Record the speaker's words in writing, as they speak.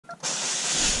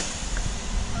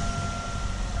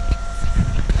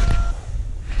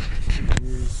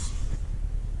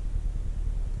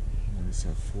It's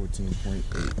at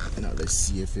 14.8. Now let's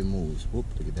see if it moves. Whoop,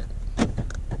 look at that.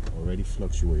 Already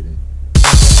fluctuating.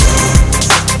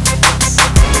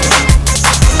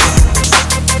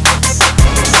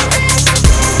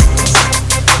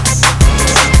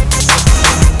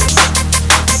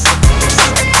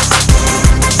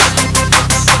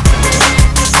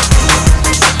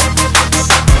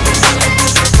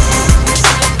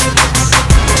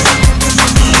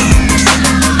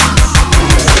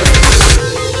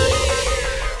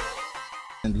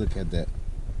 And look at that.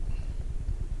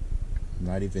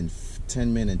 Not even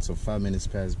 10 minutes or 5 minutes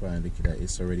passed by, and look at that.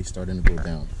 It's already starting to go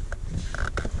down.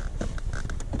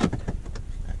 I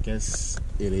guess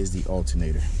it is the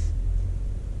alternator.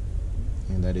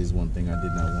 And that is one thing I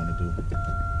did not want to do.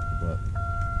 But,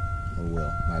 oh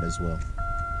well, might as well.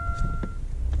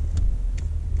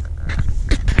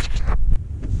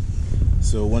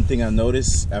 So one thing I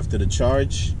noticed after the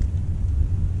charge,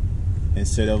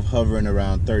 instead of hovering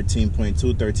around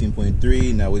 13.2,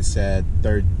 13.3, now it's at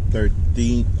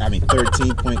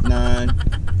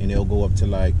 13.9, and it'll go up to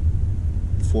like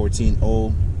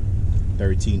 14.0,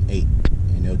 13.8,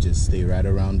 and it'll just stay right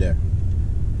around there.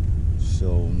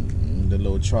 So the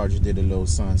little charger did a little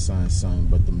sign,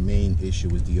 but the main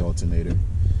issue is the alternator,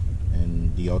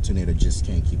 and the alternator just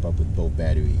can't keep up with both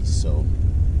batteries. So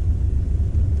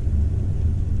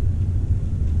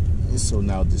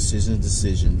now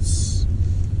decisions.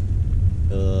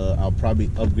 I'll probably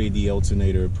upgrade the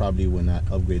alternator probably when I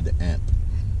upgrade the amp,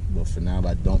 but for now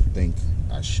I don't think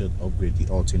I should upgrade the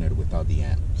alternator without the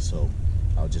amp, so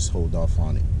I'll just hold off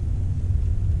on it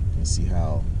and see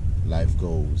how life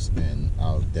goes, and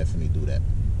I'll definitely do that.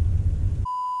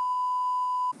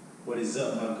 What is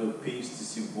up, my good peeps?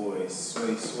 This is your boy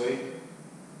Sway,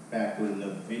 back with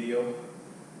another video.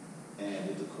 And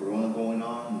with the corona going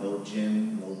on, no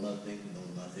gym, no nothing.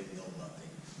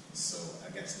 So I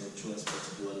guess no choice but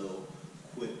to do a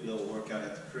quick little workout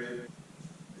at the crib.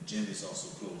 The gym is also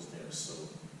closed there, so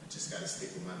I just gotta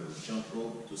stick with my little jump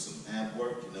rope, do some ab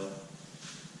work, you know.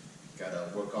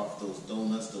 Gotta work off those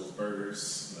donuts, those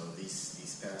burgers. You know,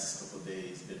 these past couple of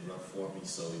days been rough for me,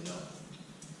 so you know.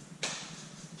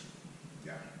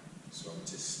 Yeah. So I'm gonna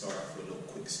just start off with a little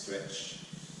quick stretch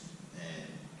and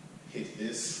hit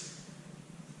this.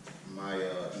 My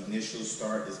initial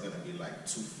start is going to be like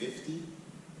 250,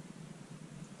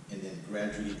 and then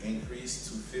gradually increase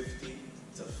 250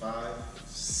 to 5,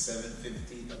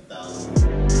 750,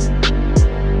 1,000.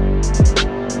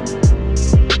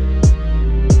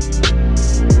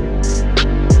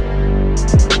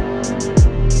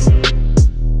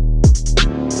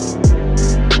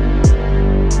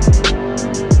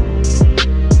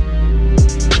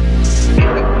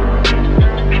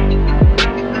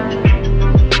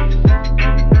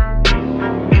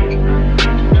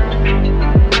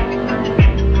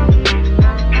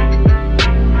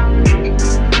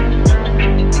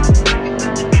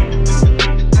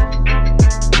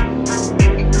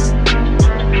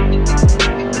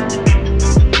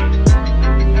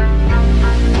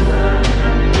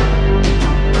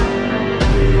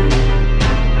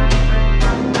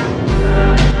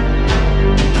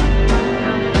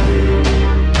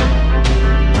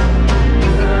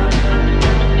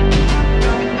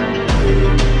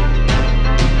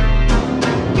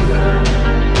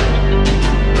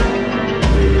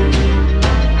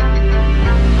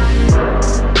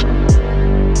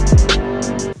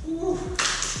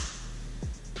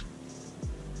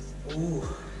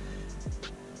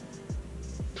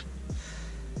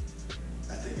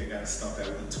 Stop at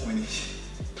 120.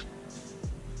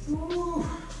 Ooh.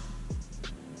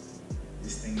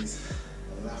 This thing is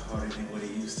a lot harder than what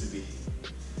it used to be.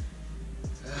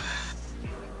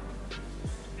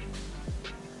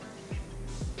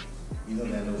 You know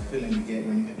that little feeling you get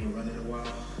when you have been running a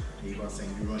while? You about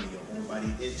saying you're running, your whole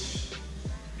body itch.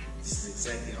 This is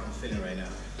exactly how I'm feeling right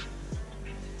now.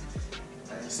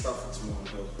 I didn't stop for too long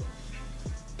though.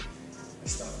 I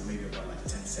stopped for maybe about like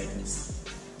 10 seconds.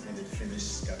 And it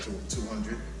finished, got to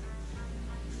 200.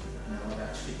 Now I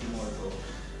got 50 more to go.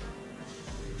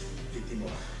 50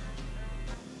 more.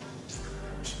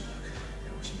 Wish me luck.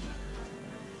 Wish me luck.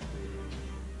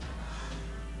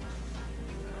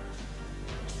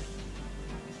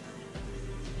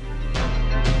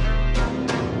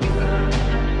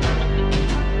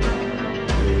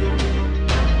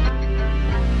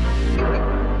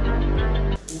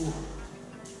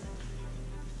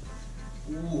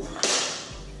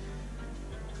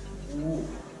 Ooh.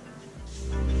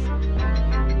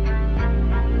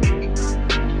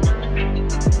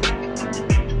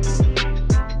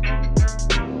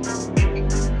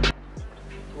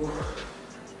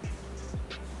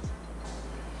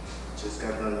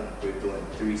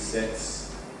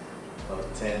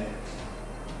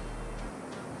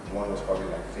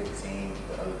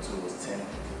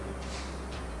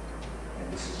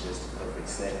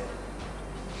 set.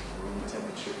 Room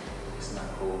temperature. It's not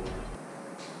cold.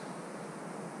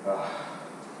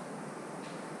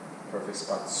 Perfect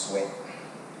spot to sweat.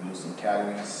 Lose some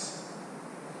calories.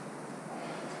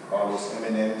 All those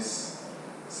M&Ms,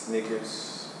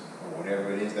 Snickers, or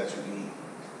whatever it is that you eat.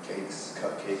 Cakes,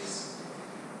 cupcakes,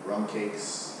 rum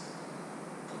cakes.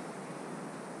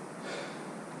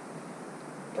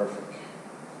 Perfect.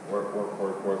 Work, work,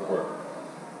 work, work, work.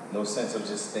 No sense of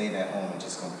just staying at home and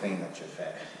just complaining that you're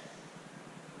fat.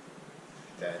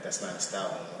 That's not a style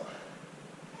anymore.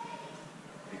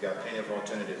 You got plenty of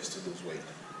alternatives to lose weight.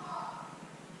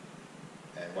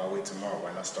 And why wait tomorrow?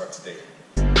 Why not start today?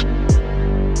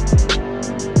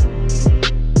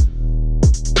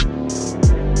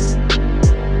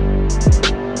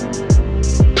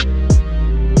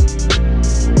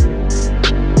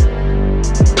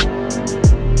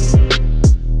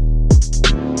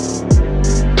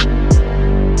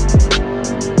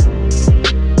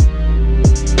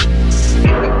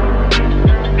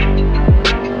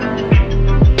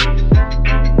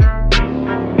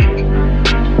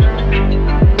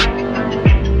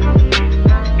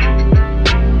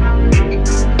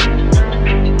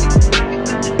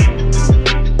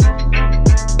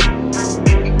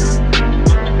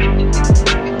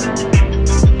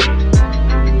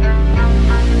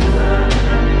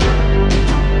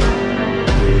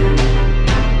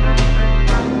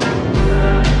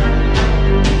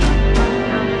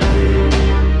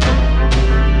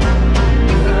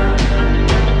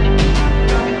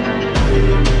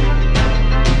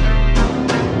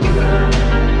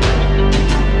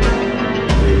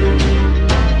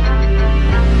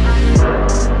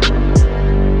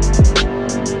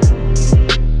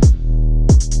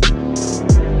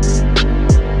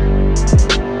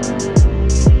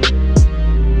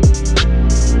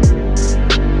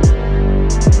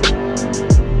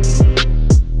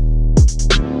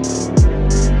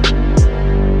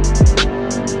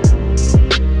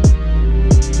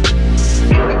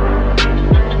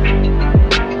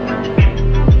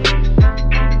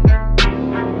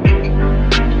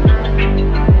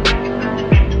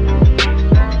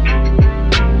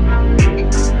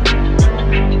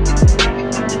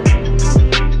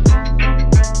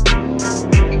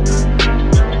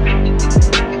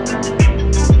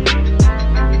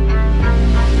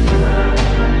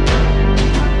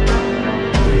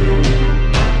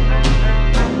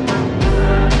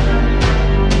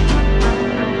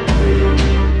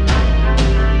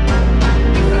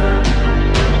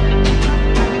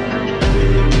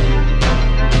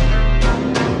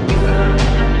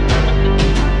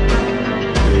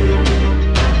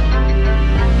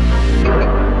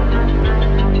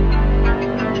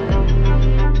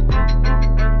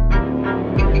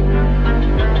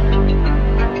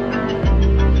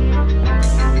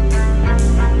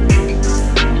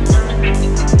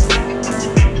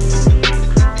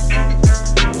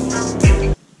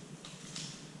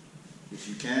 If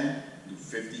you can, do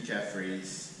 50 calf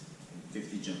raises and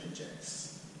 50 jumping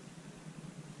jacks.